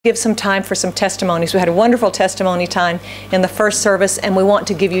give some time for some testimonies. We had a wonderful testimony time in the first service, and we want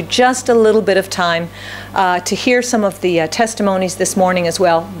to give you just a little bit of time to hear some of the testimonies this morning as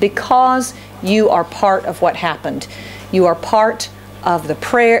well, because you are part of what happened. You are part of the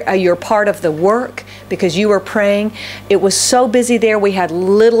prayer, you're part of the work because you were praying. It was so busy there, we had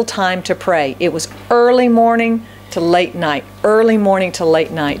little time to pray. It was early morning to late night, early morning to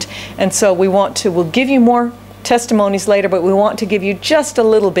late night. And so we'll give you more testimonies later, but we want to give you just a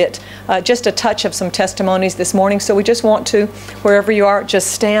little bit, just a touch of some testimonies this morning. So we just want to, wherever you are, just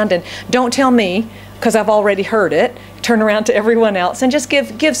stand and don't tell me, because I've already heard it. Turn around to everyone else and just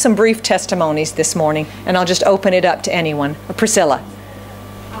give some brief testimonies this morning, and I'll just open it up to anyone. Priscilla.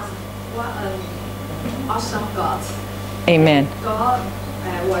 What an awesome God. Amen. God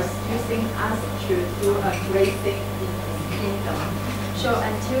was using us to do a great thing in His kingdom. So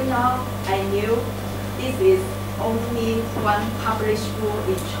until now, I knew this is only one public school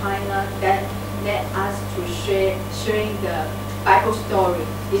in China that led us to sharing the Bible story.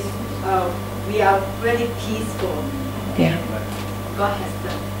 We are very peaceful. Yeah. God has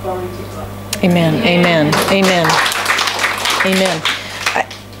done. Glory to God. Amen. Amen. Amen. Amen.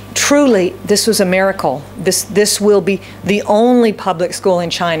 Truly, this was a miracle. This will be the only public school in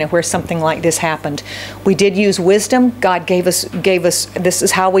China where something like this happened. We did use wisdom. God gave us. This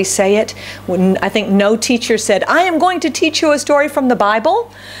is how we say it. I think no teacher said, "I am going to teach you a story from the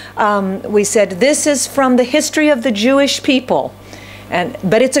Bible." We said, "This is from the history of the Jewish people,"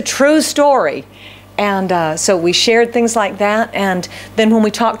 but it's a true story. And so we shared things like that. And then when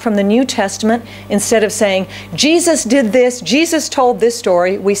we talked from the New Testament, instead of saying, Jesus did this, Jesus told this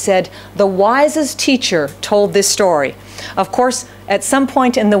story, we said, the wisest teacher told this story. Of course, at some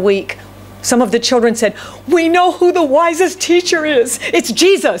point in the week, some of the children said, we know who the wisest teacher is. It's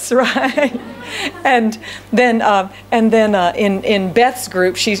Jesus, right? And then in Beth's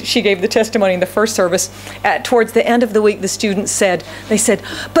group, she gave the testimony in the first service. Towards the end of the week, the students said,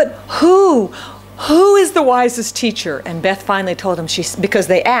 but who is the wisest teacher? And Beth finally told them, because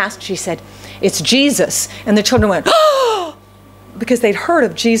they asked, she said, it's Jesus. And the children went, oh, because they'd heard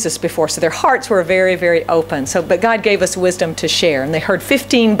of Jesus before, so their hearts were very, very open. But God gave us wisdom to share, and they heard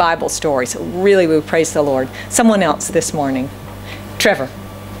 15 Bible stories. So really, we praise the Lord. Someone else this morning. Trevor.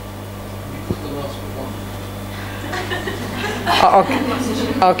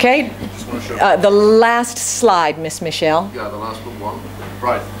 Okay. The last slide, Miss Michelle. Yeah, the last one.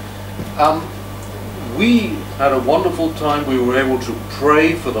 Right. We had a wonderful time. We were able to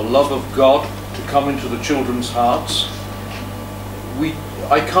pray for the love of God to come into the children's hearts.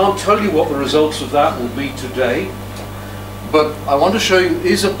 I can't tell you what the results of that will be today, but I want to show you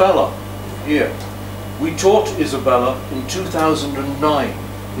Isabella here. We taught Isabella in 2009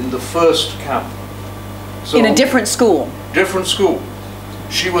 in the first camp. So, in a different school. Different school.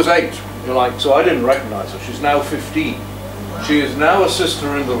 She was 8, so I didn't recognize her. She's now 15. She is now a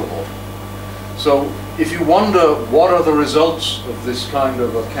sister in the Lord. So if you wonder what are the results of this kind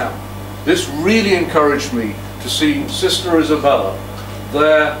of a camp, this really encouraged me to see Sister Isabella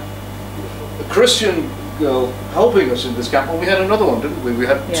there, a Christian girl helping us in this camp. Well, we had another one, didn't we? We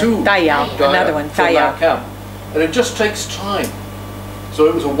had two. Another one. From that camp. And it just takes time. So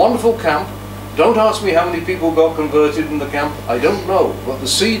it was a wonderful camp. Don't ask me how many people got converted in the camp. I don't know. But the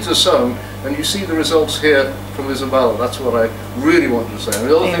seeds are sown, and you see the results here from Isabella. That's what I really wanted to say. And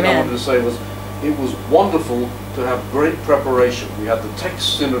the other thing I wanted to say was, it was wonderful to have great preparation. We had the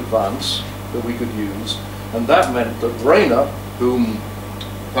texts in advance that we could use, and that meant that Raina, whom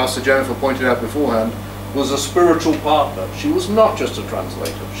Pastor Jennifer pointed out beforehand, was a spiritual partner. She was not just a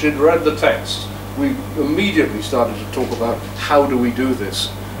translator. She'd read the texts. We immediately started to talk about how do we do this,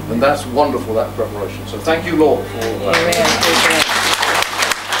 and that's wonderful, that preparation. So thank you, Lord, for all of that.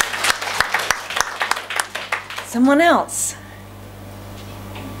 Amen. Someone else.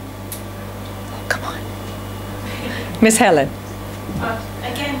 Miss Helen.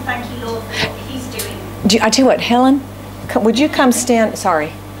 Again, thank you, Lord, for what He's doing. I tell you what, Helen, would you come stand?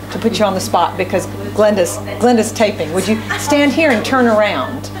 Sorry to put you on the spot because Glenda's taping. Would you stand here and turn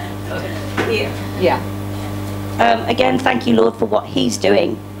around? Here. Yeah. Again, thank you, Lord, for what He's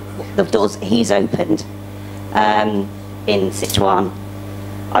doing, the doors He's opened in Sichuan.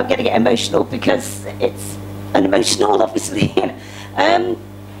 I'm going to get emotional because it's an emotional, obviously.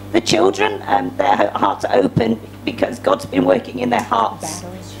 The children, their hearts are open because God's been working in their hearts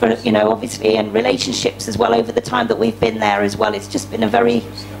for, obviously, and relationships as well over the time that we've been there as well. It's just been a very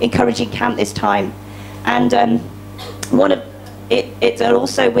encouraging camp this time. And it's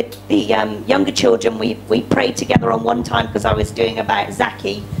also with the younger children, we prayed together on one time because I was doing about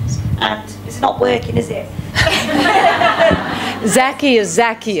Zaki, and it's not working, is it?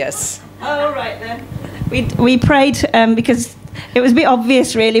 Zacchaeus. Oh, right then. We prayed because it was a bit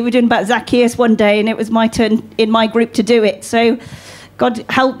obvious, really. We were doing about Zacchaeus one day, and it was my turn in my group to do it. So God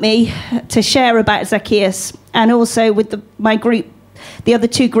helped me to share about Zacchaeus, and also with my group, the other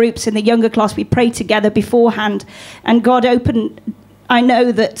two groups in the younger class, we prayed together beforehand, and God opened. I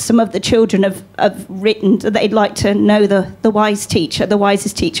know that some of the children have written that they'd like to know the wisest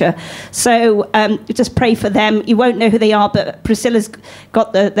teacher. So just pray for them. You won't know who they are, but Priscilla's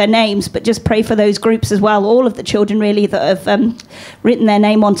got their names, but just pray for those groups as well. All of the children really that have written their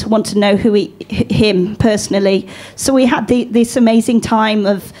name on to want to know him personally. So we had this amazing time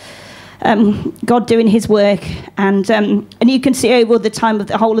of God doing his work, and you can see over the time of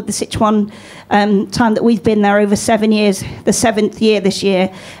the whole of the Sichuan time that we've been there, over 7 years, the 7th year this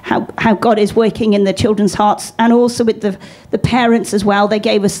year, how God is working in the children's hearts, and also with the parents as well. They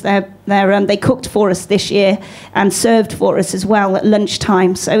gave us they cooked for us this year and served for us as well at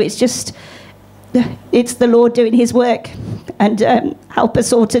lunchtime. So it's the Lord doing his work, and help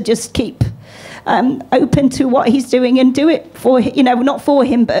us all to just keep open to what he's doing and do it for, not for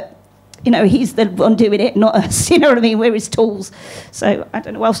him, but he's the one doing it, not us. You know what I mean? We're his tools. So I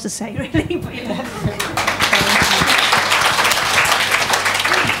don't know what else to say, really. But,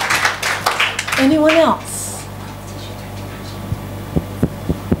 Anyone else?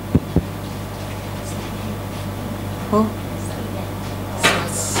 Who?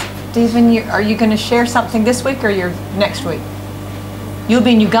 Stephen, are you going to share something this week or next week? You'll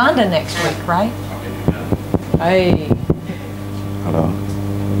be in Uganda next week, right? Hey. Hello.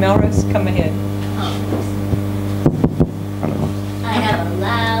 Melrose, come ahead. Hello. I have a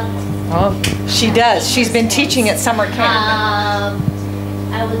lab. Oh, she does. She's been teaching at summer camp.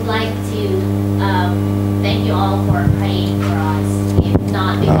 I would like to thank you all for praying for us. If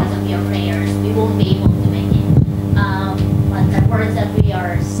not because of your prayers, we won't be able to make it. But the words that we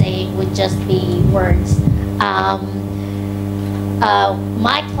are saying would just be words.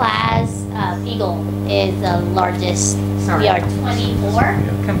 My class, Eagle, is the largest. Sorry. We are 24.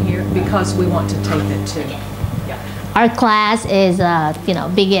 Come here because we want to tape it too. Okay. Our class is,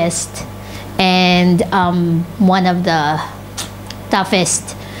 biggest and one of the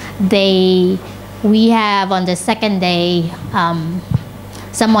toughest. We have on the second day,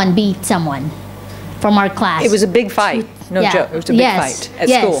 someone beat someone from our class. It was a big fight. No joke. It was a big fight at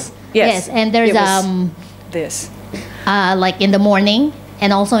school. Yes. And there's this. Like in the morning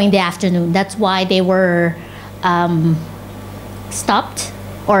and also in the afternoon. That's why they were stopped,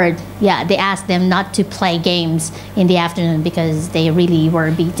 or they asked them not to play games in the afternoon because they really were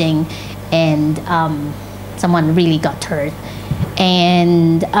beating, and someone really got hurt.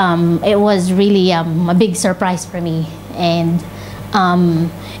 And it was really a big surprise for me. And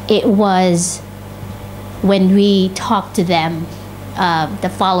it was when we talked to them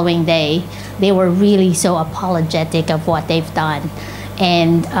the following day, they were really so apologetic of what they've done.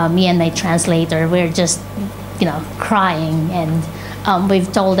 And me and my translator, we're just crying, and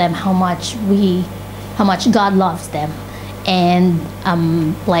we've told them how much God loves them. And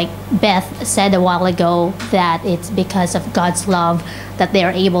like Beth said a while ago, that it's because of God's love that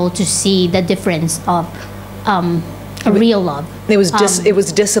they're able to see the difference of real love. It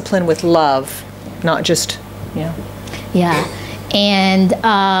was discipline with love, not just And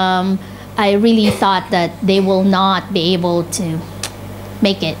I really thought that they will not be able to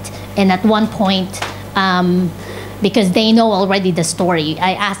make it. And at one point, because they know already the story,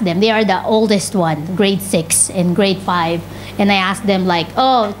 I asked them, they are the oldest one, grade 6 and grade 5, and I asked them like,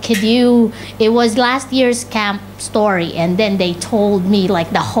 it was last year's camp story, and then they told me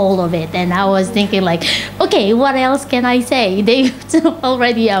like the whole of it, and I was thinking like, okay, what else can I say? They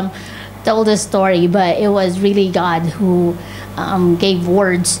already told the story, but it was really God who gave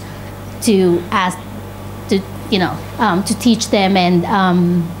words to ask, to teach them. And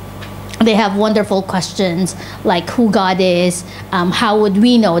they have wonderful questions like who God is, how would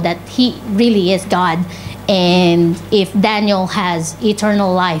we know that he really is God, and if Daniel has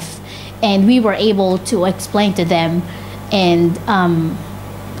eternal life. And we were able to explain to them, and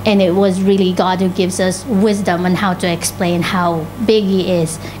it was really God who gives us wisdom on how to explain how big he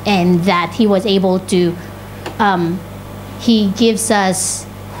is, and that he was able to, he gives us,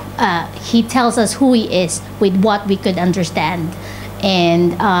 he tells us who he is with what we could understand.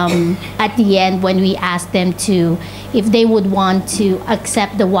 And at the end, when we asked them if they would want to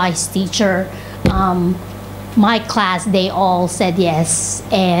accept the wise teacher, my class, they all said yes.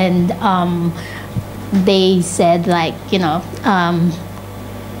 And they said like,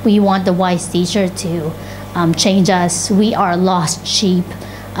 we want the wise teacher to change us. We are lost sheep.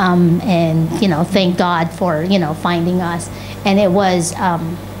 and thank God for finding us. And it was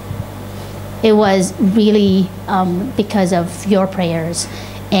really because of your prayers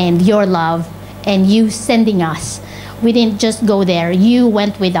and your love and you sending us. We didn't just go there. You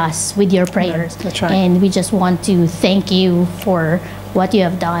went with us with your prayers. That's right. And we just want to thank you for what you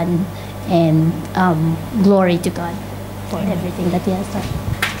have done, and glory to God for everything that He has done.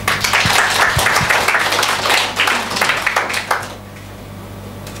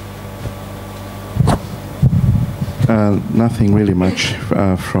 Nothing really much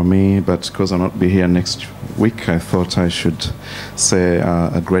from me, but because I'll not be here next week, I thought I should say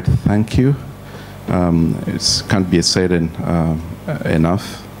a great thank you. It can't be said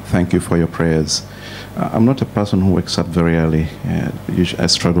enough. Thank you for your prayers. I'm not a person who wakes up very early. Usually I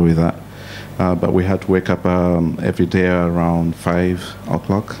struggle with that. But we had to wake up every day around 5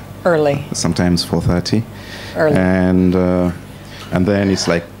 o'clock. Early. Sometimes 4:30. Early. And then it's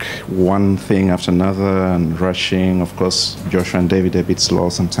like one thing after another and rushing. Of course, Joshua and David are a bit slow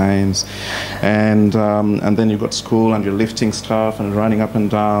sometimes. And then you got school and you're lifting stuff and running up and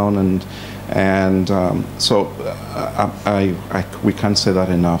down. So we can't say that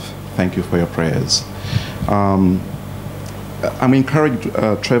enough. Thank you for your prayers. I'm encouraged,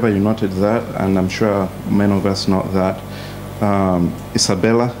 Trevor, you noted that, and I'm sure many of us note that.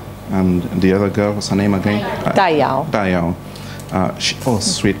 Isabella and the other girl, what's her name again? Dayao. Dayao.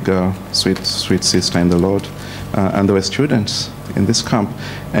 Sweet girl, sweet sister in the Lord. And there were students in this camp,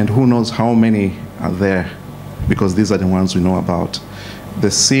 and who knows how many are there, because these are the ones we know about.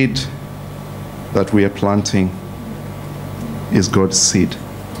 The seed that we are planting is God's seed.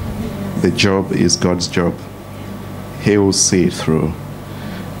 The job is God's job. He will see it through.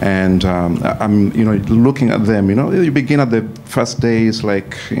 And I'm, looking at them, you begin at the first days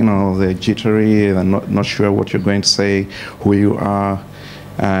like, they're jittery and not sure what you're going to say, who you are,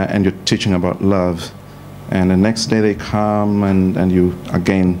 and you're teaching about love. And the next day they come and you,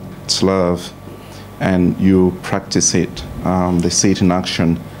 again, it's love, and you practice it. They see it in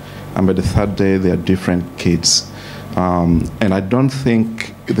action. And by the third day, they are different kids. And I don't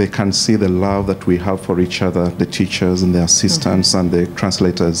think they can see the love that we have for each other, the teachers and the assistants and the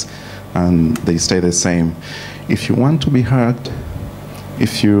translators, and they stay the same. If you want to be hugged,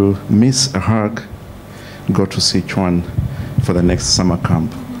 if you miss a hug, go to Sichuan for the next summer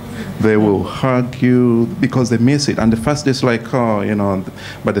camp. They will hug you because they miss it. And the first day is like,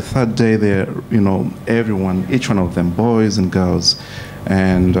 but the third day, they're, everyone, each one of them, boys and girls.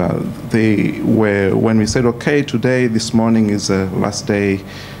 And when we said, okay, this morning is the last day,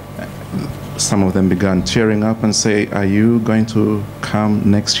 some of them began tearing up and say, are you going to come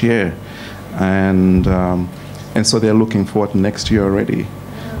next year? And so they're looking forward to next year already.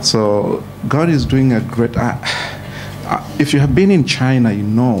 So God is doing a great, if you have been in China,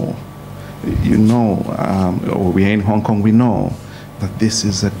 or we're in Hong Kong, we know that this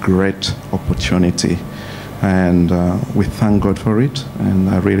is a great opportunity. And we thank God for it, and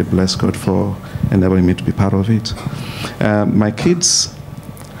I really bless God for enabling me to be part of it. My kids,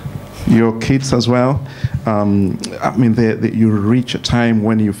 your kids as well, you reach a time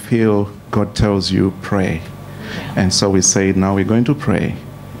when you feel God tells you, pray. And so we say, now we're going to pray.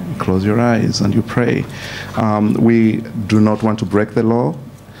 Close your eyes and you pray. We do not want to break the law,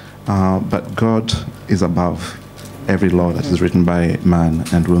 but God is above every law that is written by man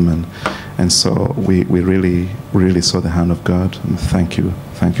and woman. And so we really, really saw the hand of God. And thank you,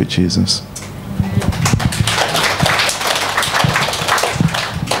 Jesus.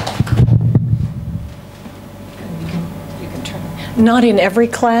 Not in every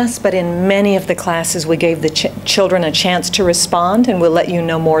class, but in many of the classes, we gave the children a chance to respond, and we'll let you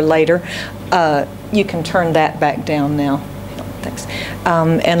know more later. You can turn that back down now. Thanks.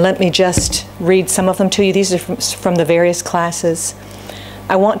 And let me just read some of them to you. These are from the various classes.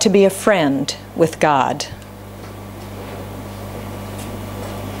 I want to be a friend with God.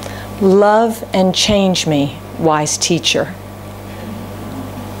 Love and change me, wise teacher.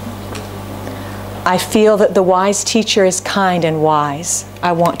 I feel that the wise teacher is kind and wise.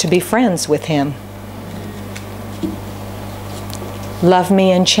 I want to be friends with him. Love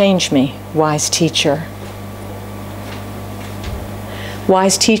me and change me, wise teacher.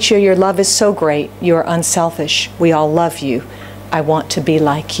 Wise teacher, your love is so great. You are unselfish. We all love you. I want to be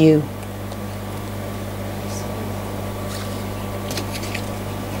like you.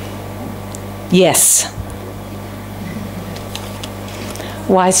 Yes.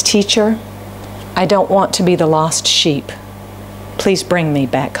 Wise teacher, I don't want to be the lost sheep. Please bring me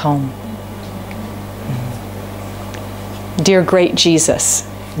back home. Dear great Jesus,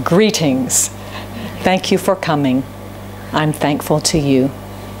 greetings. Thank you for coming. I'm thankful to you.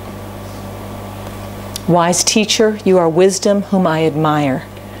 Wise teacher, you are wisdom whom I admire.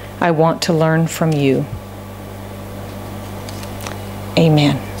 I want to learn from you.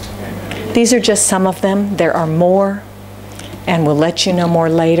 Amen. These are just some of them. There are more, and we'll let you know more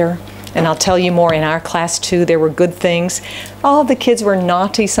later. And I'll tell you more in our class too. There were good things. All the kids were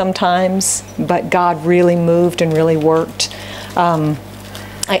naughty sometimes, but God really moved and really worked. I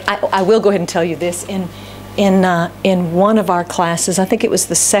will go ahead and tell you this. In one of our classes, I think it was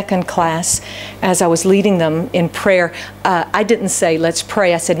the second class, as I was leading them in prayer, I didn't say, let's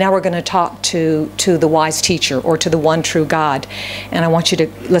pray. I said, now we're going to talk to the wise teacher, or to the one true God. And I want you to,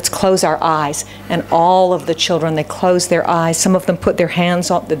 let's close our eyes. And all of the children, they closed their eyes. Some of them put their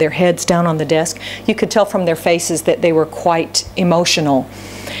hands on, their heads down on the desk. You could tell from their faces that they were quite emotional.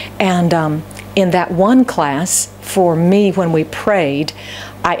 And in that one class, for me, when we prayed,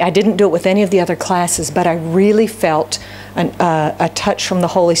 I didn't do it with any of the other classes, but I really felt a touch from the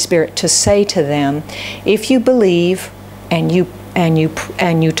Holy Spirit to say to them, if you believe and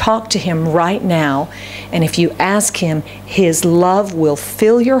you talk to Him right now, and if you ask Him, His love will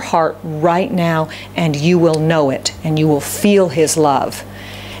fill your heart right now, and you will know it, and you will feel His love.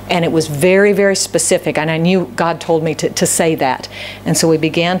 And it was very, very specific, and I knew God told me to say that. And so we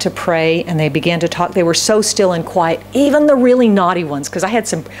began to pray, and they began to talk. They were so still and quiet, even the really naughty ones, because I had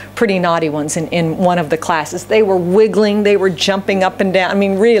some pretty naughty ones in one of the classes. They were wiggling, they were jumping up and down. I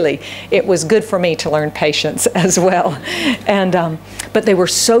mean, really, it was good for me to learn patience as well. And but they were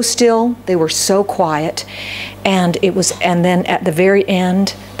so still, they were so quiet, and then at the very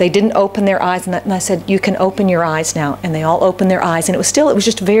end, they didn't open their eyes, and I said, you can open your eyes now. And they all opened their eyes, and it was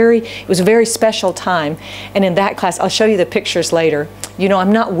a very special time. And in that class, I'll show you the pictures later. You know,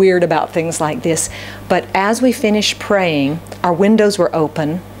 I'm not weird about things like this, but as we finished praying, our windows were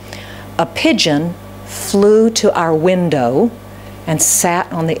open. A pigeon flew to our window and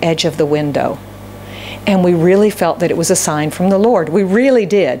sat on the edge of the window. And we really felt that it was a sign from the Lord. We really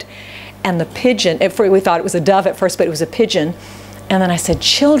did. And the pigeon, we thought it was a dove at first, but it was a pigeon. And then I said,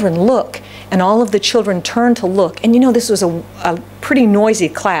 children, look. And all of the children turned to look. And you know, this was a pretty noisy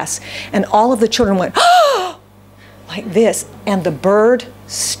class. And all of the children went, oh, like this. And the bird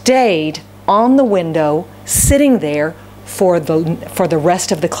stayed on the window, sitting there for the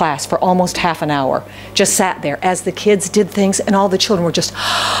rest of the class, for almost half an hour. Just sat there as the kids did things, and all the children were just,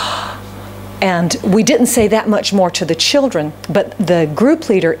 and we didn't say that much more to the children, but the group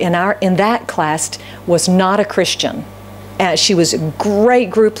leader in that class was not a Christian. She was a great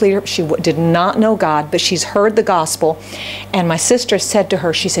group leader. She did not know God, but she's heard the gospel. And my sister said to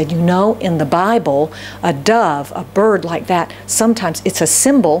her, she said, you know, in the Bible, a dove, a bird like that, sometimes it's a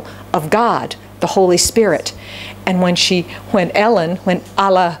symbol of God, the Holy Spirit. And when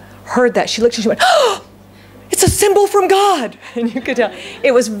Allah heard that, she looked and she went, oh, it's a symbol from God. And you could tell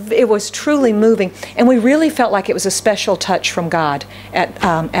it was truly moving, and we really felt like it was a special touch from God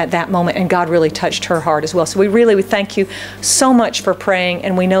at that moment, and God really touched her heart as well. So we thank you so much for praying,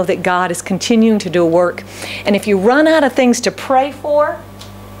 and we know that God is continuing to do a work. And if you run out of things to pray for,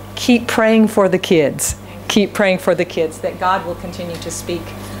 keep praying for the kids. Keep praying for the kids, that God will continue to speak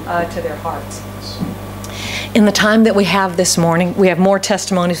to their hearts. In the time that we have this morning, we have more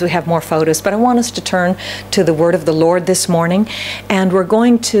testimonies, we have more photos, but I want us to turn to the Word of the Lord this morning, and we're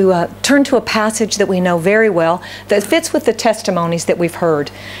going to turn to a passage that we know very well that fits with the testimonies that we've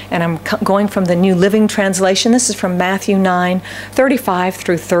heard. And I'm going from the New Living Translation. This is from Matthew 9:35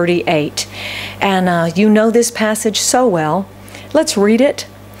 through 38. And you know this passage so well. Let's read it.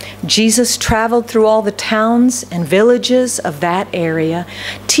 Jesus traveled through all the towns and villages of that area,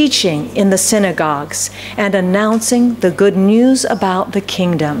 teaching in the synagogues and announcing the good news about the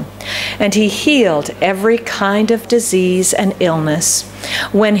kingdom. And he healed every kind of disease and illness.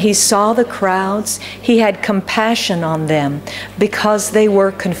 When he saw the crowds, he had compassion on them because they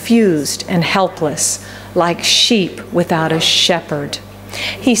were confused and helpless, like sheep without a shepherd.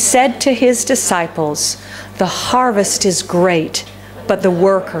 He said to his disciples, "The harvest is great, but the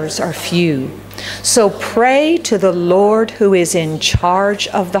workers are few. So pray to the Lord who is in charge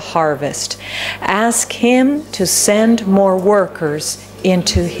of the harvest. Ask him to send more workers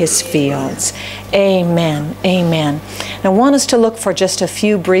into his fields." Amen. Amen. And I want us to look for just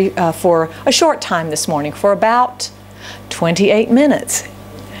for a short time this morning, for about 28 minutes.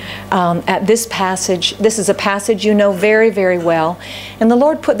 at this passage. This is a passage you know very, very well. And the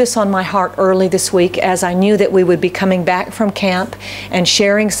Lord put this on my heart early this week as I knew that we would be coming back from camp and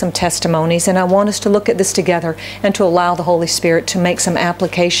sharing some testimonies. And I want us to look at this together and to allow the Holy Spirit to make some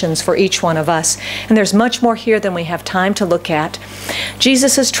applications for each one of us. And there's much more here than we have time to look at.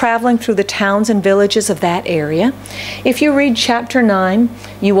 Jesus is traveling through the towns and villages of that area. If you read chapter 9,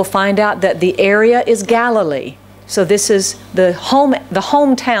 you will find out that the area is Galilee. So this is the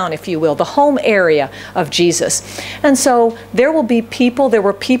hometown, if you will, the home area of Jesus. And so there were people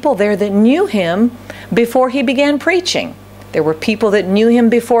there that knew him before he began preaching. There were people that knew him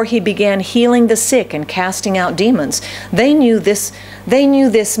before he began healing the sick and casting out demons. They knew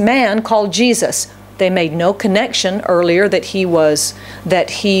this man called Jesus. They made no connection earlier that he was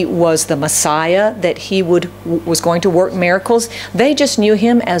the Messiah, that he was going to work miracles. They just knew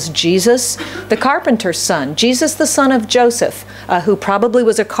him as Jesus, the carpenter's son, Jesus the son of Joseph, who probably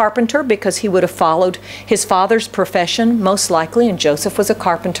was a carpenter because he would have followed his father's profession most likely, and Joseph was a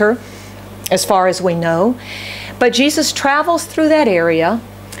carpenter as far as we know. But Jesus travels through that area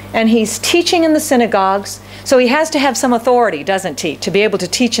and he's teaching in the synagogues. So he has to have some authority, doesn't he, to be able to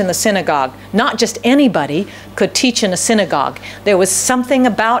teach in the synagogue. Not just anybody could teach in a synagogue. There was something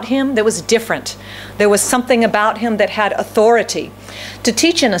about him that was different. There was something about him that had authority. To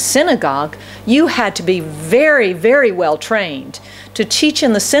teach in a synagogue, you had to be very, very well trained. To teach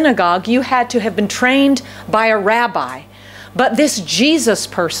in the synagogue, you had to have been trained by a rabbi. But this Jesus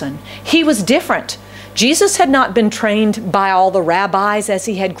person, he was different. Jesus had not been trained by all the rabbis as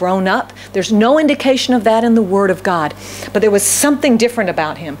he had grown up. There's no indication of that in the Word of God. But there was something different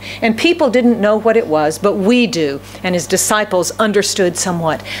about him. And people didn't know what it was, but we do. And his disciples understood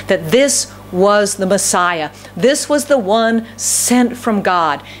somewhat that this was the Messiah. This was the one sent from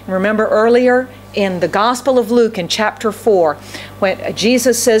God. And remember earlier in the Gospel of Luke in chapter 4, when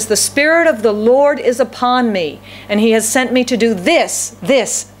Jesus says, "The Spirit of the Lord is upon me, and he has sent me to do this,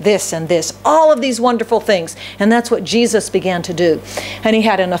 this, this, and this." All of these wonderful things. And that's what Jesus began to do. And he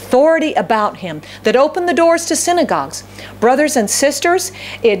had an authority about him that opened the doors to synagogues. Brothers and sisters,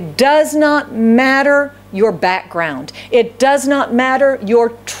 it does not matter your background. It does not matter your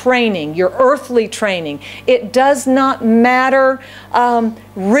training, your earthly training. It does not matter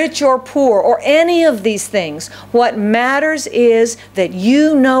rich or poor or any of these things. What matters is that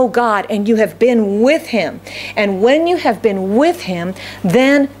you know God and you have been with him. And when you have been with him,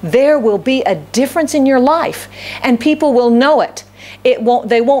 then there will be a difference in your life and people will know it. They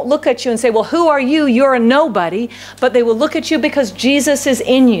won't look at you and say, "Well, who are you? You're a nobody." But they will look at you because Jesus is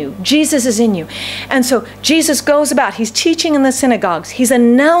in you. Jesus is in you. And so Jesus goes about, he's teaching in the synagogues. He's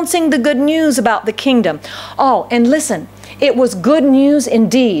announcing the good news about the kingdom. Oh, and listen, it was good news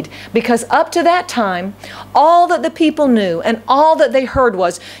indeed, because up to that time, all that the people knew and all that they heard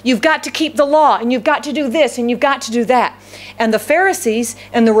was, you've got to keep the law and you've got to do this and you've got to do that. And the Pharisees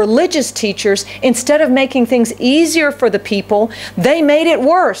and the religious teachers, instead of making things easier for the people, they made it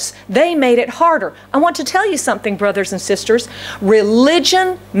worse. They made it harder. I want to tell you something, brothers and sisters.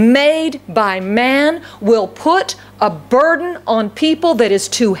 Religion made by man will put a burden on people that is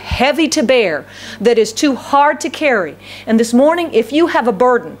too heavy to bear, that is too hard to carry. And this morning, if you have a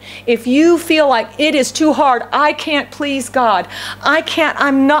burden, if you feel like it is too hard, I can't please God, I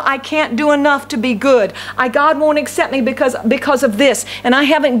can't do enough to be good, God won't accept me because of this, and I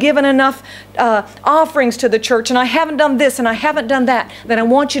haven't given enough offerings to the church, and I haven't done this, and I haven't done that, then I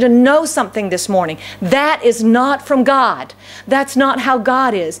want you to know something this morning. That is not from God. That's not how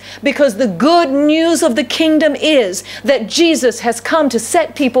God is. Because the good news of the kingdom is that Jesus has come to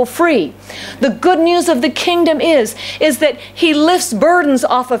set people free. The good news of the kingdom is that he lifts burdens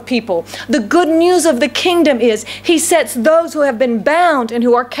off of people. The good news of the kingdom is he sets those who have been bound and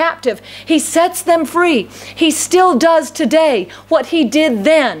who are captive, he sets them free. He still does today what he did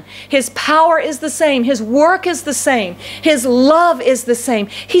then. His power is the same. His work is the same. His love is the same.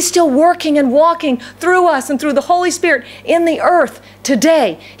 He's still working and walking through us and through the Holy Spirit in the earth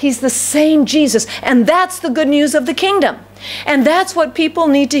today. He's the same Jesus. And that's the good news of the kingdom. And that's what people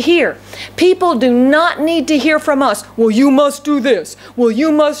need to hear. People do not need to hear from us, "Well, you must do this. Well,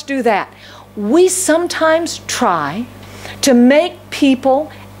 you must do that." We sometimes try to make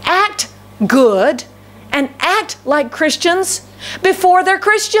people act good and act like Christians before they're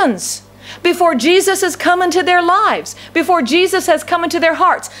Christians. Before Jesus has come into their lives, before Jesus has come into their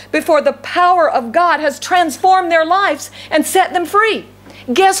hearts, before the power of God has transformed their lives and set them free.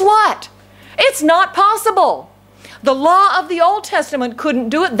 Guess what? It's not possible. The law of the Old Testament couldn't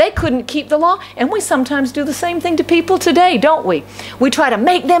do it. They couldn't keep the law. And we sometimes do the same thing to people today, don't we? We try to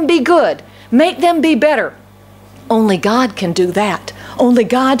make them be good, make them be better. Only God can do that. Only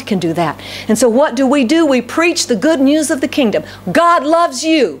God can do that. And so what do? We preach the good news of the kingdom. God loves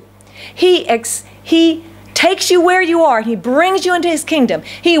you. He takes you where you are, and He brings you into His kingdom.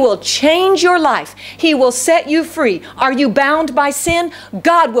 He will change your life. He will set you free. Are you bound by sin?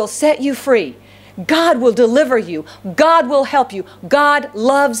 God will set you free. God will deliver you. God will help you. God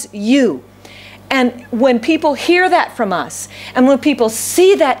loves you. And when people hear that from us, and when people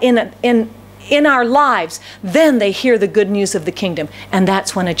see that in our lives, then they hear the good news of the kingdom, and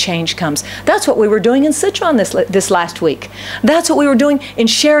that's when a change comes. That's what we were doing in Sichuan this last week. That's what we were doing in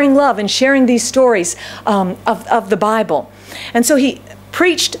sharing love and sharing these stories of the Bible. And so he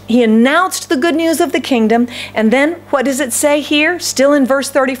preached, he announced the good news of the kingdom, and then what does it say here? Still in verse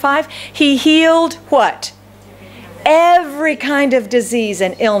 35, he healed what? Every kind of disease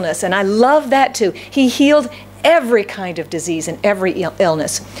and illness. And I love that too. He healed every kind of disease and every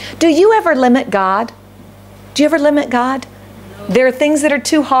illness. Do you ever limit God? Do you ever limit God? There are things that are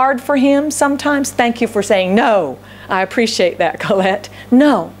too hard for Him sometimes. Thank you for saying no. I appreciate that, Colette.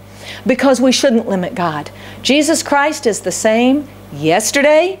 No, because we shouldn't limit God. Jesus Christ is the same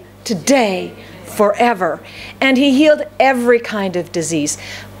yesterday, today, forever. And He healed every kind of disease.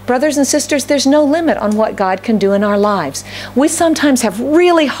 Brothers and sisters, there's no limit on what God can do in our lives. We sometimes have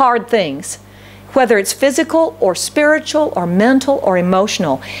really hard things, whether it's physical or spiritual or mental or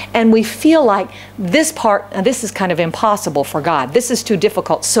emotional, and we feel like this is kind of impossible for God. This is too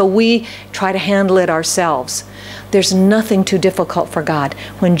difficult, so we try to handle it ourselves. There's nothing too difficult for God.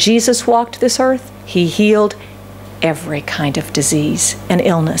 When Jesus walked this earth, He healed every kind of disease and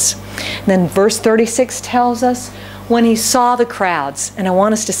illness. And then verse 36 tells us, when He saw the crowds, and I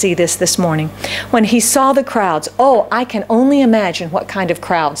want us to see this morning, when He saw the crowds, oh, I can only imagine what kind of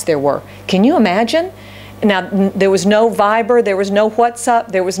crowds there were. Can you imagine? Now, there was no Viber, there was no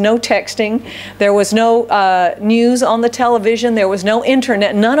WhatsApp, there was no texting, there was no news on the television, there was no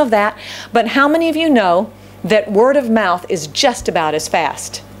internet, none of that. But how many of you know that word of mouth is just about as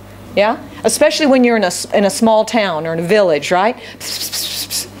fast? Yeah? Especially when you're in a small town or in a village, right?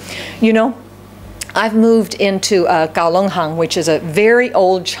 You know, I've moved into Gaolonghang, which is a very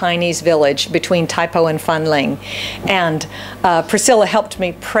old Chinese village between Taipo and Fanling. And Priscilla helped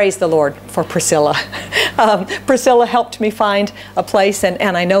me, praise the Lord for Priscilla. Priscilla helped me find a place,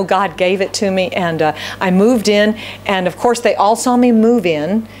 and I know God gave it to me. And I moved in, and of course they all saw me move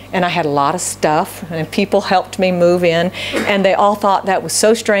in, and I had a lot of stuff, and people helped me move in. And they all thought that was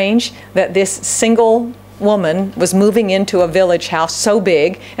so strange that this single woman was moving into a village house so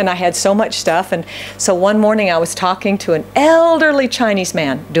big, and I had so much stuff. And so one morning I was talking to an elderly Chinese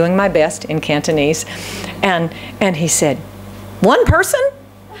man, doing my best in Cantonese, and he said, "One person?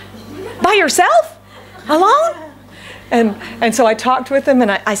 By yourself? Alone?" And so I talked with him, and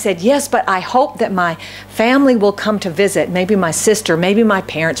I said, "Yes, but I hope that my family will come to visit. Maybe my sister, maybe my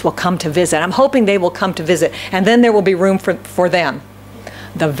parents will come to visit. I'm hoping they will come to visit, and then there will be room for them."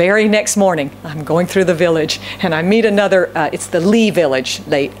 The very next morning, I'm going through the village, and I meet another, it's the Lee village,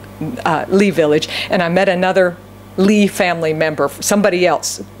 Lee village, and I met another Lee family member, somebody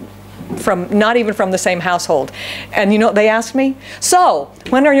else, not even from the same household. And you know what they asked me? "So,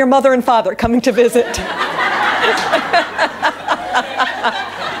 when are your mother and father coming to visit?"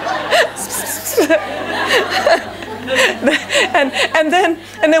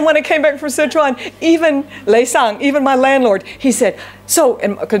 and then when I came back from Sichuan, even Lei Sang, even my landlord, he said, "So,"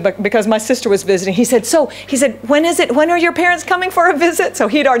 and because my sister was visiting, he said, "When is it? When are your parents coming for a visit?" So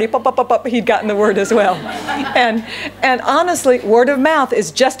he'd already he'd gotten the word as well. And honestly, word of mouth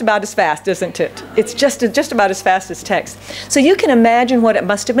is just about as fast, isn't it? It's just about as fast as text. So you can imagine what it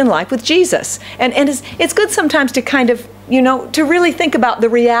must have been like with Jesus. And it's good sometimes to kind of, you know, to really think about the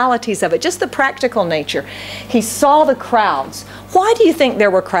realities of it, just the practical nature. He saw the crowds. Why do you think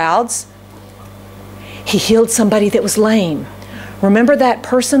there were crowds? He healed somebody that was lame. Remember that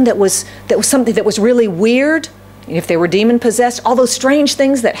person that was something that was really weird? If they were demon possessed, all those strange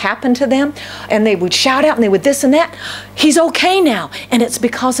things that happened to them, and they would shout out and they would this and that. He's okay now, and it's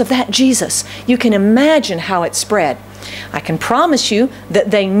because of that Jesus. You can imagine how it spread. I can promise you that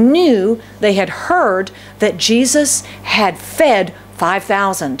they had heard that Jesus had fed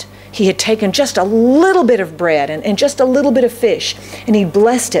 5,000. He had taken just a little bit of bread and just a little bit of fish, and he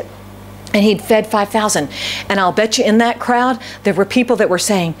blessed it, and he'd fed 5,000. And I'll bet you in that crowd, there were people that were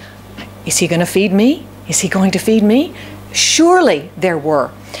saying, "Is he going to feed me? Is he going to feed me?" Surely there were.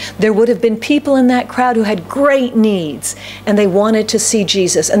 There would have been people in that crowd who had great needs, and they wanted to see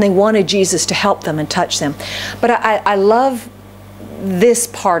Jesus, and they wanted Jesus to help them and touch them. But I love this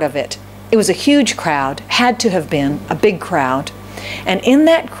part of it. It was a huge crowd, had to have been a big crowd. And in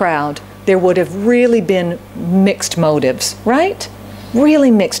that crowd, there would have really been mixed motives, right?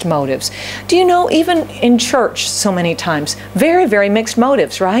 Really mixed motives. Do you know, even in church so many times, very, very mixed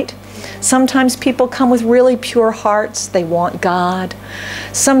motives, right? Sometimes people come with really pure hearts. They want God.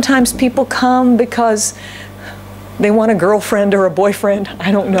 Sometimes people come because they want a girlfriend or a boyfriend.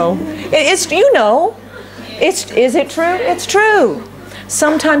 I don't know. It's, you know. Is it true? It's true.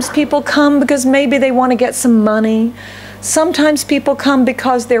 Sometimes people come because maybe they want to get some money. Sometimes people come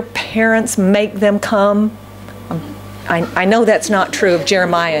because their parents make them come. I know that's not true of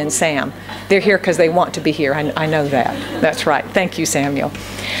Jeremiah and Sam. They're here because they want to be here. I know that. That's right. Thank you, Samuel.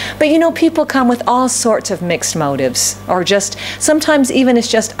 But you know, people come with all sorts of mixed motives, or just, sometimes even it's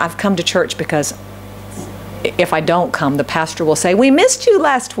just, I've come to church because if I don't come, the pastor will say, we missed you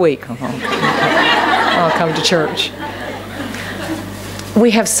last week. I'll come to church.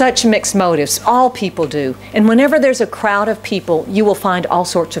 We have such mixed motives. All people do. And whenever there's a crowd of people, you will find all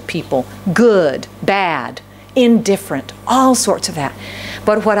sorts of people. Good, bad, indifferent, all sorts of that.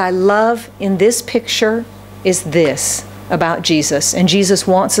 But what I love in this picture is this about Jesus. And Jesus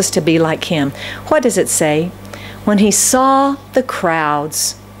wants us to be like him. What does it say? When he saw the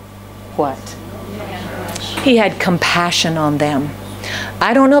crowds, what? He had compassion on them.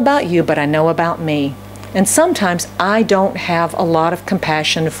 I don't know about you, but I know about me. And sometimes I don't have a lot of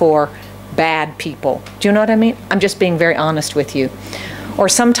compassion for bad people. Do you know what I mean? I'm just being very honest with you. Or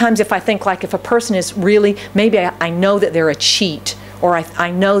sometimes if I think like if a person is really, maybe I know that they're a cheat, or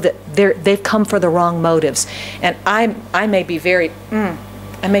I know that they've come for the wrong motives. And I may be very,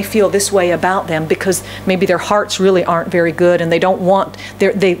 I may feel this way about them because maybe their hearts really aren't very good and they don't want,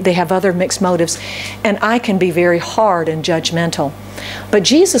 they have other mixed motives. And I can be very hard and judgmental. But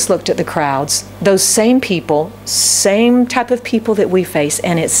Jesus looked at the crowds, those same people, same type of people that we face,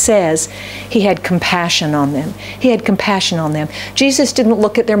 and it says he had compassion on them. He had compassion on them. Jesus didn't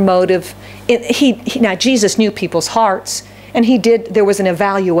look at their motive. Now, Jesus knew people's hearts, and there was an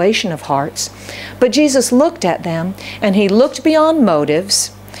evaluation of hearts. But Jesus looked at them, and he looked beyond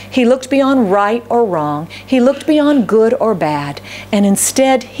motives. He looked beyond right or wrong. He looked beyond good or bad. And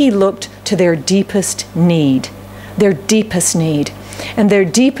instead, he looked to their deepest need. Their deepest need. And their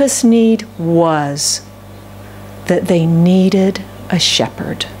deepest need was that they needed a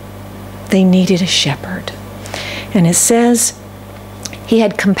shepherd. They needed a shepherd. And it says he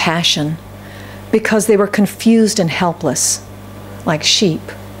had compassion because they were confused and helpless, like sheep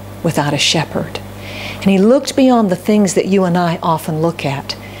without a shepherd. And he looked beyond the things that you and I often look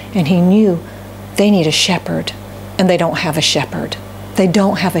at, and he knew they need a shepherd, and they don't have a shepherd. They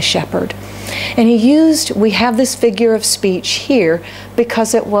don't have a shepherd. And we have this figure of speech here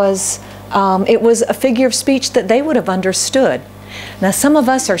because it was a figure of speech that they would have understood. Now, some of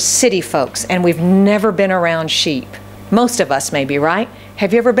us are city folks, and we've never been around sheep. Most of us maybe, right?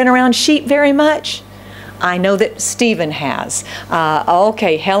 Have you ever been around sheep very much? I know that Stephen has.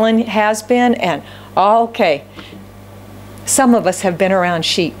 Okay, Helen has been, and okay. Some of us have been around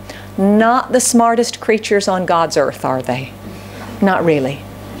sheep. Not the smartest creatures on God's earth, are they? Not really.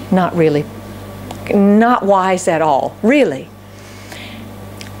 Not really. Not wise at all, really.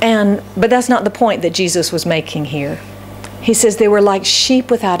 But that's not the point that Jesus was making here. He says they were like sheep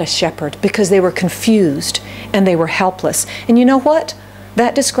without a shepherd because they were confused and they were helpless. And you know what?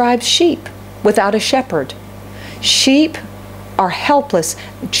 That describes sheep without a shepherd. Sheep are helpless.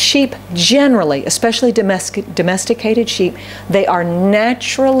 Sheep generally, especially domesticated sheep, they are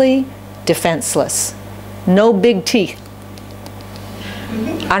naturally defenseless. No big teeth.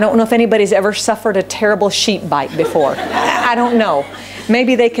 I don't know if anybody's ever suffered a terrible sheep bite before. I don't know.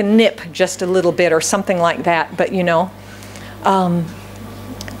 Maybe they can nip just a little bit or something like that, but you know.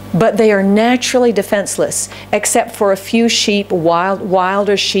 But they are naturally defenseless, except for a few sheep,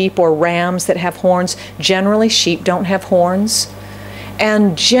 wilder sheep or rams that have horns. Generally, sheep don't have horns.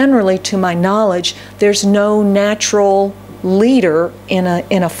 And generally, to my knowledge, there's no natural leader in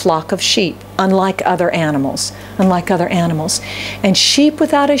a flock of sheep, unlike other animals. And sheep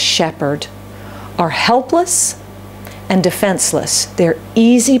without a shepherd are helpless and defenseless. They're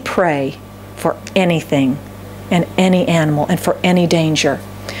easy prey for anything and any animal and for any danger.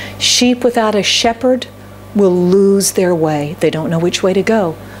 Sheep without a shepherd will lose their way. They don't know which way to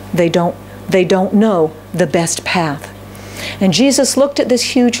go. They don't know the best path. And Jesus looked at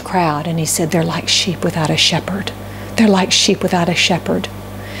this huge crowd and he said, they're like sheep without a shepherd. They're like sheep without a shepherd.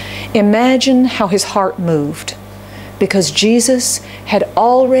 Imagine how his heart moved, because Jesus had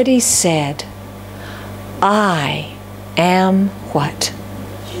already said, I am what?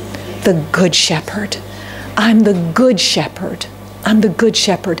 The good shepherd. I'm the good shepherd. I'm the good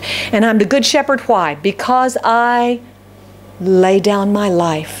shepherd. And I'm the good shepherd, why? Because I lay down my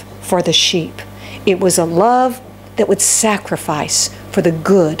life for the sheep. It was a love that would sacrifice for the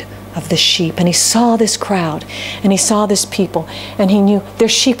good of the sheep. And he saw this crowd, and he saw this people, and he knew they're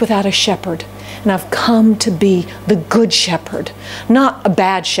sheep without a shepherd. And I've come to be the good shepherd, not a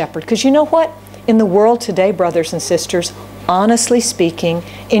bad shepherd. Because you know what? In the world today, brothers and sisters, honestly speaking,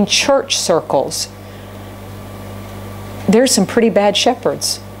 in church circles, there's some pretty bad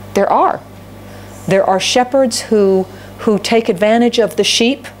shepherds. There are. There are shepherds who take advantage of the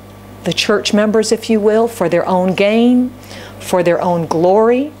sheep, the church members, if you will, for their own gain, for their own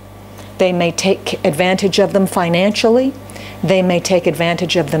glory. They may take advantage of them financially. They may take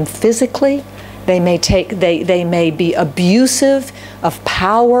advantage of them physically. They may be abusive of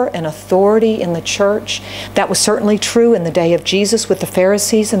power and authority in the church. That was certainly true in the day of Jesus with the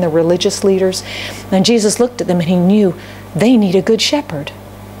Pharisees and the religious leaders. And Jesus looked at them and he knew they need a good shepherd.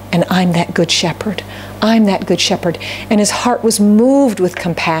 And I'm that good shepherd. I'm that good shepherd. And his heart was moved with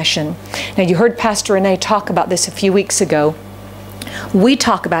compassion. Now you heard Pastor Renee talk about this a few weeks ago. We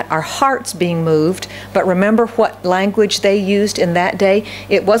talk about our hearts being moved, but remember what language they used in that day?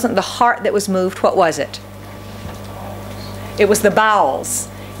 It wasn't the heart that was moved. What was it? It was the bowels.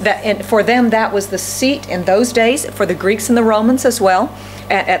 And for them, that was the seat in those days, for the Greeks and the Romans as well.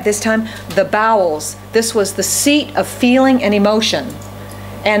 At this time, the bowels. This was the seat of feeling and emotion.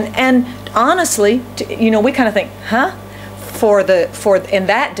 And honestly, you know, we kind of think, huh? In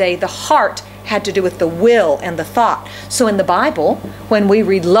that day, the heart had to do with the will and the thought. So in the Bible, when we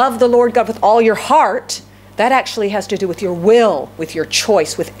read, love the Lord God with all your heart, that actually has to do with your will, with your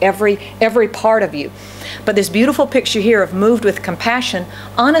choice, with every part of you. But this beautiful picture here of moved with compassion,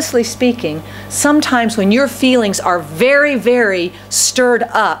 honestly speaking, sometimes when your feelings are very, very stirred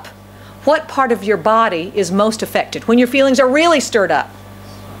up, what part of your body is most affected? When your feelings are really stirred up?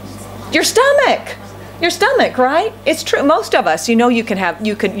 Your stomach. Your stomach, right? It's true. Most of us, you know, you're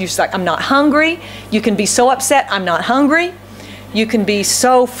like, I'm not hungry. You can be so upset, I'm not hungry. You can be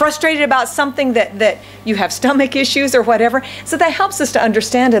so frustrated about something that you have stomach issues or whatever. So that helps us to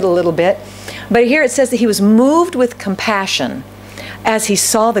understand it a little bit. But here it says that he was moved with compassion as he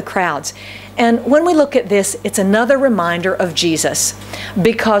saw the crowds. And when we look at this, it's another reminder of Jesus.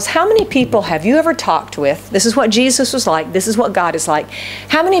 Because how many people have you ever talked with? This is what Jesus was like. This is what God is like.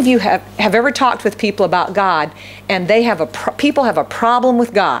 How many of you have ever talked with people about God and people have a problem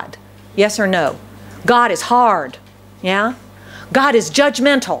with God? Yes or no? God is hard. Yeah? God is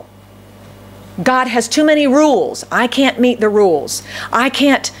judgmental. God has too many rules. I can't meet the rules. I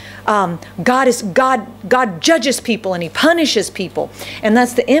can't. God judges people and he punishes people. And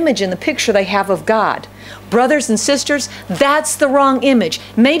that's the image in the picture they have of God. Brothers and sisters, that's the wrong image.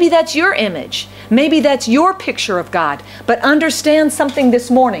 Maybe that's your image. Maybe that's your picture of God. But understand something this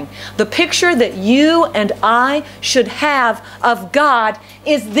morning. The picture that you and I should have of God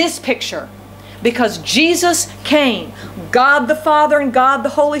is this picture. Because Jesus came, God the Father and God the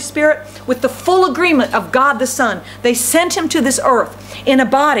Holy Spirit, with the full agreement of God the Son. They sent him to this earth in a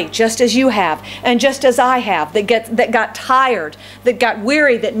body just as you have and just as I have, that got tired, that got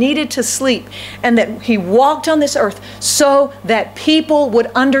weary, that needed to sleep, and that he walked on this earth so that people would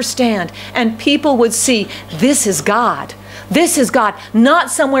understand and people would see this is God. This is God,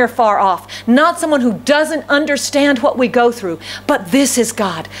 not somewhere far off, not someone who doesn't understand what we go through, but this is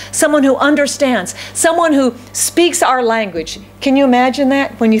God, someone who understands, someone who speaks our language. Can you imagine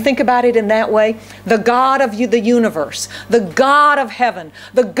that when you think about it in that way? The God of the universe, the God of heaven,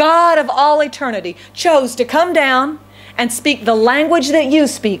 the God of all eternity chose to come down and speak the language that you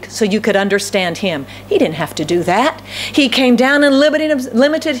speak so you could understand him. He didn't have to do that. He came down and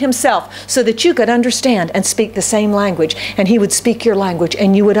limited himself so that you could understand and speak the same language, and he would speak your language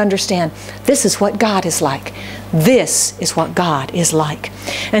and you would understand this is what God is like. This is what God is like.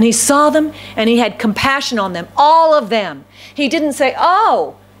 And he saw them and he had compassion on them, all of them. He didn't say,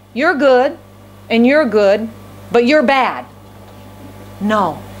 oh, you're good and you're good, but you're bad.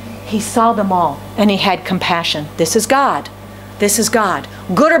 No. He saw them all and he had compassion. This is God. This is God.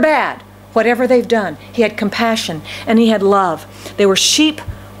 Good or bad, whatever they've done. He had compassion and he had love. They were sheep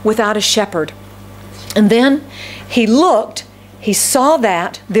without a shepherd. And then he looked, he saw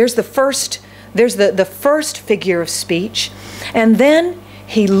that. There's the first figure of speech. And then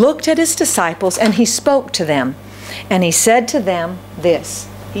he looked at his disciples and he spoke to them. And he said to them this.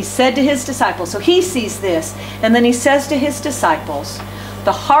 He said to his disciples, so he sees this, and then he says to his disciples,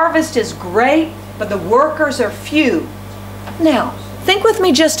 the harvest is great, but the workers are few. Now, think with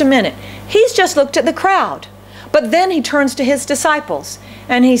me just a minute. He's just looked at the crowd, but then he turns to his disciples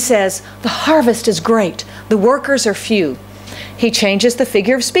and he says, the harvest is great, the workers are few. He changes the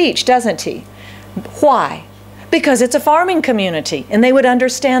figure of speech, doesn't he? Why? Because it's a farming community, and they would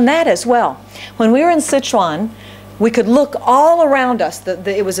understand that as well. When we were in Sichuan, we could look all around us.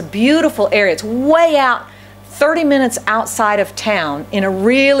 It was a beautiful area. It's way out, 30 minutes outside of town in a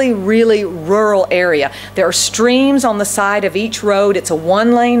really, really rural area. There are streams on the side of each road. It's a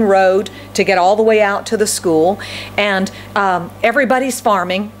one-lane road to get all the way out to the school. And everybody's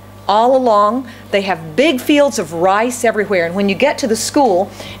farming all along. They have big fields of rice everywhere. And when you get to the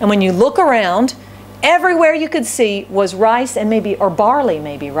school and when you look around, everywhere you could see was rice and maybe, or barley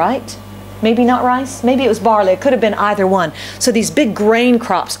maybe, right? Maybe not rice, maybe it was barley. It could have been either one. So these big grain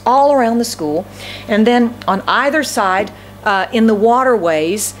crops all around the school. And then on either side, in the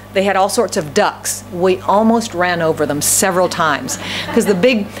waterways, they had all sorts of ducks. We almost ran over them several times because the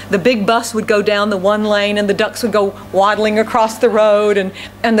big bus would go down the one lane and the ducks would go waddling across the road,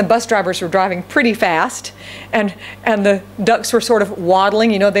 and the bus drivers were driving pretty fast, and the ducks were sort of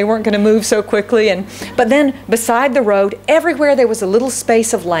waddling. You know, they weren't going to move so quickly. But then beside the road, everywhere there was a little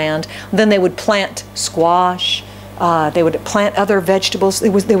space of land. Then they would plant squash. They would plant other vegetables.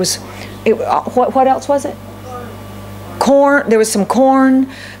 What else was it? Corn. There was some corn.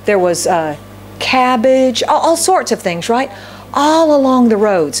 There was cabbage. All sorts of things, right? All along the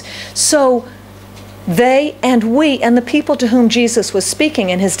roads. So they and we and the people to whom Jesus was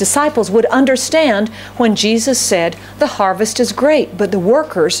speaking and his disciples would understand when Jesus said, the harvest is great, but the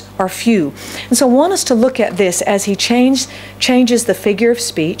workers are few. And so I want us to look at this as he changes the figure of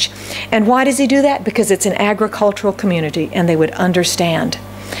speech. And why does he do that? Because it's an agricultural community and they would understand.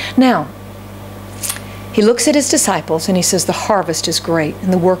 Now, he looks at his disciples and he says, the harvest is great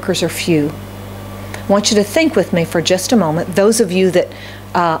and the workers are few. I want you to think with me for just a moment, those of you that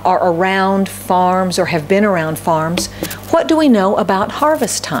are around farms or have been around farms, what do we know about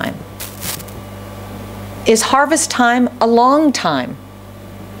harvest time? Is harvest time a long time?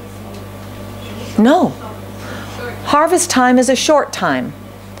 No. Harvest time is a short time.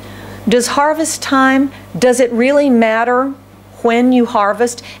 Does harvest time, does it really matter when you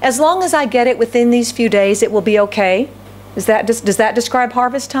harvest? As long as I get it within these few days, it will be okay? Does that describe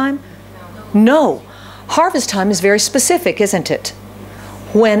harvest time? No. Harvest time is very specific, isn't it?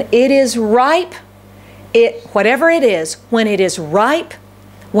 When it is ripe, whatever it is, when it is ripe,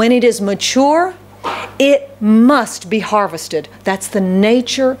 when it is mature, it must be harvested. That's the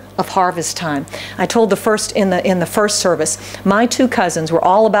nature of harvest time. I told in the first service, my two cousins were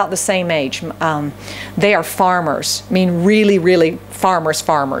all about the same age. They are farmers. I mean, really, really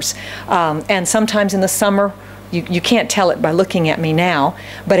farmers. And sometimes in the summer, you can't tell it by looking at me now,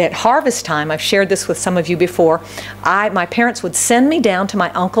 but at harvest time, I've shared this with some of you before, my parents would send me down to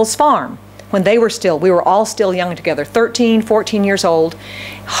my uncle's farm when we were all still young together, 13, 14 years old.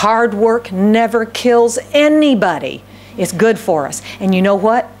 Hard work never kills anybody. It's good for us. And you know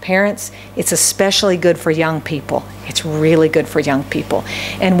what, parents? It's especially good for young people. It's really good for young people.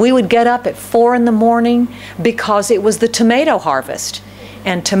 And we would get up at 4 in the morning because it was the tomato harvest.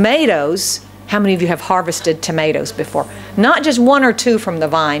 And tomatoes, how many of you have harvested tomatoes before? Not just 1 or 2 from the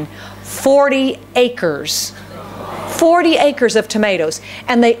vine, 40 acres. 40 acres of tomatoes,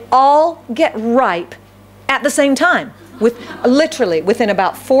 and they all get ripe at the same time, literally within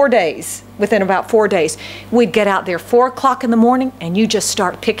about 4 days. We'd get out there 4 o'clock in the morning and you just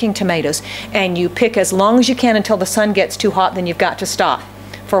start picking tomatoes, and you pick as long as you can until the sun gets too hot, then you've got to stop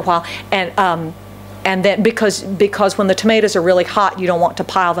for a while. And then because when the tomatoes are really hot, you don't want to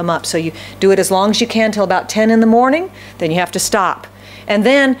pile them up, so you do it as long as you can till about 10 in the morning, then you have to stop. And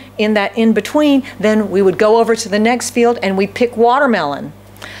then in that in between, then we would go over to the next field and we'd pick watermelon.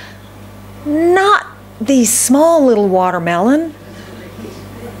 Not these small little watermelon.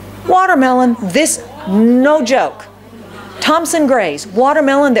 Watermelon, this, no joke. Thompson Grays,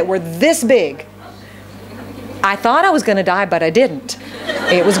 watermelon that were this big. I thought I was going to die, but I didn't.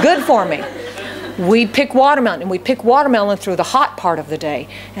 It was good for me. We'd pick watermelon, and we'd pick watermelon through the hot part of the day.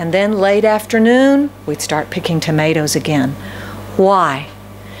 And then late afternoon, we'd start picking tomatoes again. Why?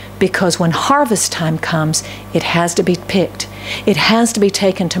 Because when harvest time comes, it has to be picked. It has to be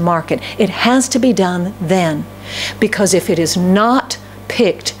taken to market. It has to be done then. Because if it is not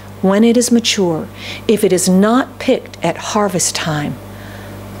picked when it is mature, if it is not picked at harvest time,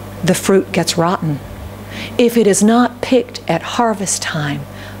 the fruit gets rotten. If it is not picked at harvest time,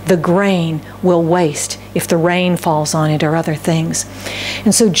 the grain will waste if the rain falls on it or other things.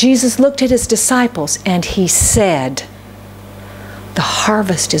 And so Jesus looked at his disciples and he said, the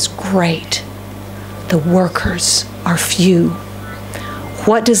harvest is great. The workers are few.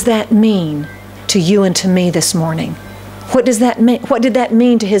 What does that mean to you and to me this morning? What does that mean? What did that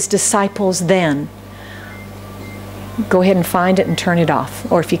mean to his disciples then? Go ahead and find it and turn it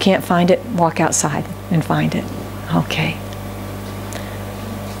off. Or if you can't find it, walk outside and find it. Okay.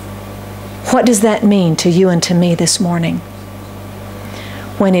 What does that mean to you and to me this morning?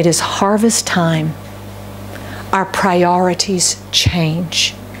 When it is harvest time, our priorities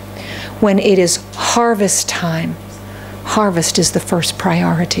change. When it is harvest time, harvest is the first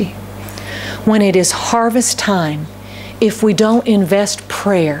priority. When it is harvest time, if we don't invest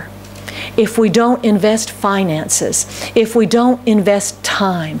prayer, if we don't invest finances, if we don't invest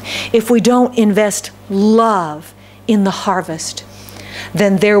time, if we don't invest love in the harvest,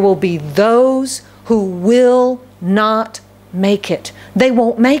 then there will be those who will not make it. They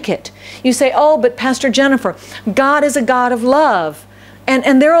won't make it. You say, oh, but Pastor Jennifer, God is a God of love.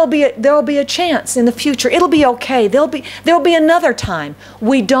 And there'll be a chance in the future. It'll be okay. There'll be another time.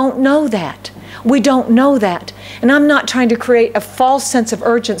 We don't know that. We don't know that. And I'm not trying to create a false sense of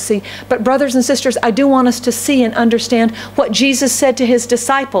urgency, but brothers and sisters, I do want us to see and understand what Jesus said to his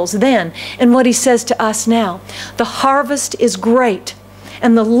disciples then and what he says to us now. The harvest is great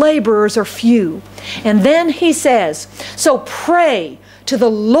and the laborers are few. And then he says, so pray to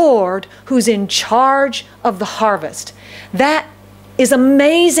the Lord who's in charge of the harvest. That is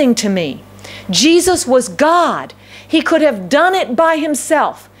amazing to me. Jesus was God. He could have done it by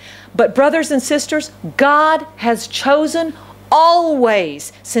himself. But brothers and sisters, God has chosen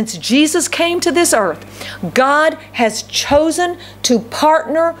always, since Jesus came to this earth, God has chosen to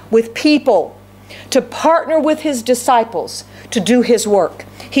partner with people, to partner with his disciples, to do his work.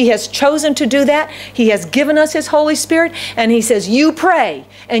 He has chosen to do that. He has given us his Holy Spirit, and he says, you pray,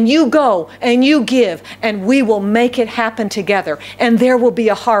 and you go, and you give, and we will make it happen together, and there will be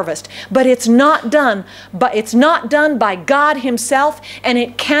a harvest. But it's not done by God himself, and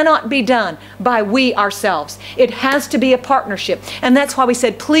it cannot be done by we ourselves. It has to be a partnership. And that's why we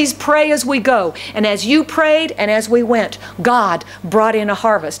said, please pray as we go. And as you prayed and as we went, God brought in a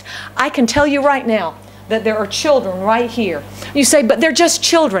harvest. I can tell you right now that there are children right here. You say, but they're just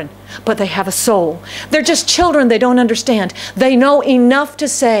children. But they have a soul. They're just children. They don't understand. They know enough to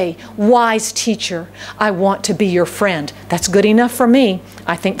say, wise teacher, I want to be your friend. That's good enough for me.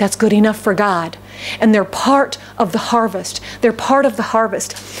 I think that's good enough for God. And they're part of the harvest. They're part of the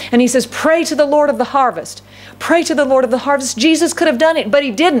harvest. And he says, pray to the Lord of the harvest. Pray to the Lord of the harvest. Jesus could have done it, but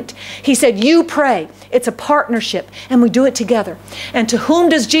he didn't. He said, you pray. It's a partnership, and we do it together. And to whom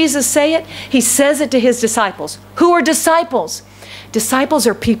does Jesus say it? He says it to his disciples. Who are disciples? Disciples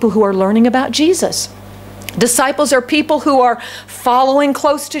are people who are learning about Jesus. Disciples are people who are following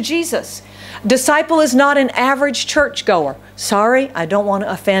close to Jesus. Disciple is not an average churchgoer. Sorry, I don't want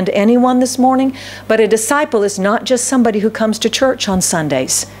to offend anyone this morning, but a disciple is not just somebody who comes to church on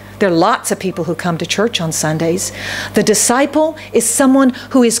Sundays. There are lots of people who come to church on Sundays. The disciple is someone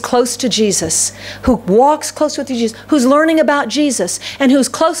who is close to Jesus, who walks close with Jesus, who's learning about Jesus, and who's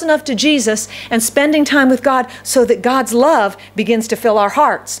close enough to Jesus and spending time with God so that God's love begins to fill our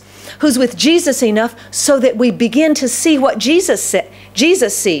hearts. Who's with Jesus enough so that we begin to see what Jesus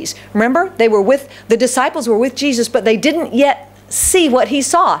sees. Remember, the disciples were with Jesus, but they didn't yet see what he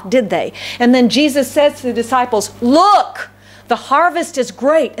saw, did they? And then Jesus says to the disciples, look, the harvest is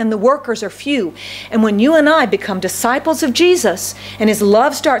great and the workers are few. And when you and I become disciples of Jesus and his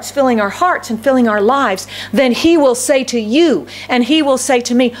love starts filling our hearts and filling our lives, then he will say to you and he will say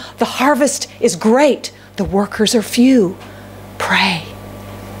to me, the harvest is great, the workers are few. Pray.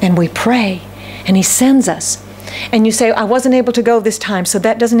 And we pray and he sends us. And you say, I wasn't able to go this time, so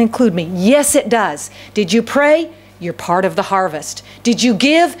that doesn't include me. Yes, it does. Did you pray? You're part of the harvest. Did you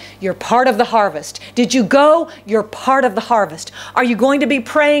give? You're part of the harvest. Did you go? You're part of the harvest. Are you going to be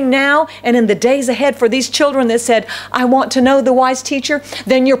praying now and in the days ahead for these children that said, I want to know the wise teacher?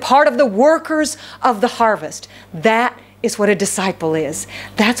 Then you're part of the workers of the harvest. That is what a disciple is.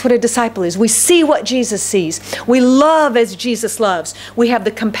 That's what a disciple is. We see what Jesus sees. We love as Jesus loves. We have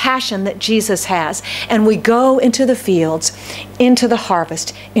the compassion that Jesus has. And we go into the fields, into the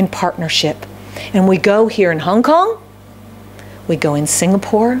harvest in partnership. And we go here in Hong Kong, we go in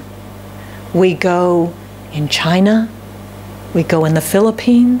Singapore, we go in China, we go in the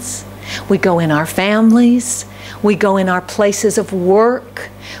Philippines, we go in our families, we go in our places of work,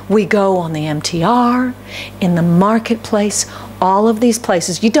 we go on the MTR, in the marketplace, all of these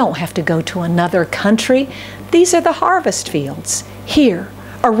places. You don't have to go to another country. These are the harvest fields here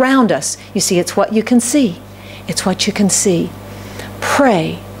around us. You see, it's what you can see. It's what you can see.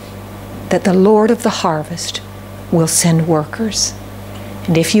 Pray that the Lord of the harvest will send workers.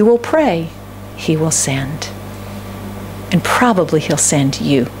 And if you will pray, he will send. And probably he'll send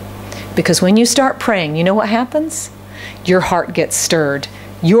you. Because when you start praying, you know what happens? Your heart gets stirred.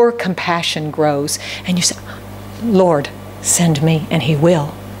 Your compassion grows. And you say, Lord, send me. And he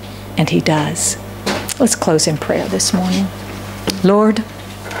will. And he does. Let's close in prayer this morning. Lord,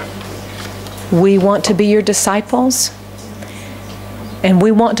 We want to be your disciples, and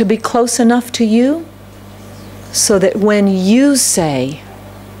we want to be close enough to you so that when you say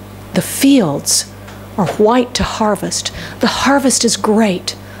the fields are white to harvest, the harvest is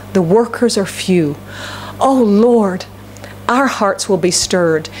great, the workers are few. Oh Lord, our hearts will be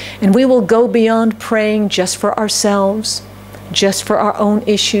stirred, and we will go beyond praying just for ourselves, just for our own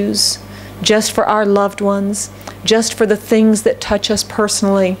issues, just for our loved ones, just for the things that touch us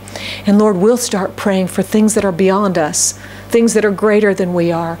personally. And Lord, we'll start praying for things that are beyond us, things that are greater than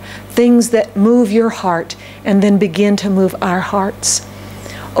we are, things that move your heart and then begin to move our hearts.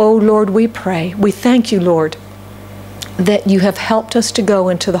 Oh Lord, we pray. We thank you, Lord, that you have helped us to go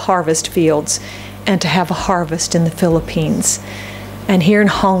into the harvest fields and to have a harvest in the Philippines and here in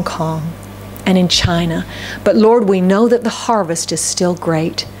Hong Kong and in China. But Lord, we know that the harvest is still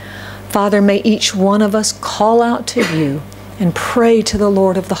great. Father, may each one of us call out to you and pray to the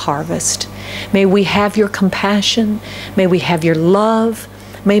Lord of the harvest. May we have your compassion. May we have your love.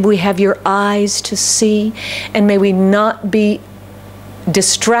 May we have your eyes to see. And may we not be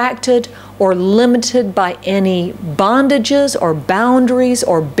distracted or limited by any bondages or boundaries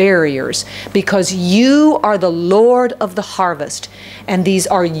or barriers, because you are the Lord of the harvest, and these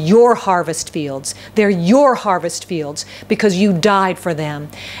are your harvest fields. They're your harvest fields because you died for them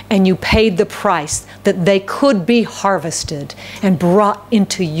and you paid the price that they could be harvested and brought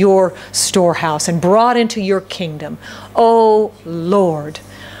into your storehouse and brought into your kingdom. Oh Lord,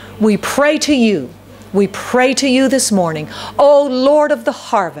 we pray to you. We pray to you this morning. Oh Lord of the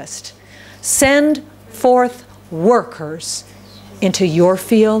harvest, send forth workers into your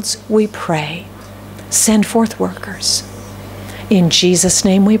fields, we pray. Send forth workers. In Jesus'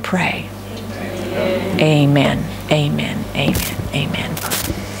 name we pray. Amen. Amen. Amen. Amen.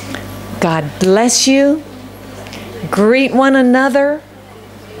 God bless you. Greet one another.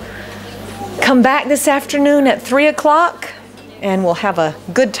 Come back this afternoon at 3 o'clock and we'll have a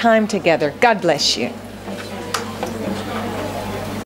good time together. God bless you.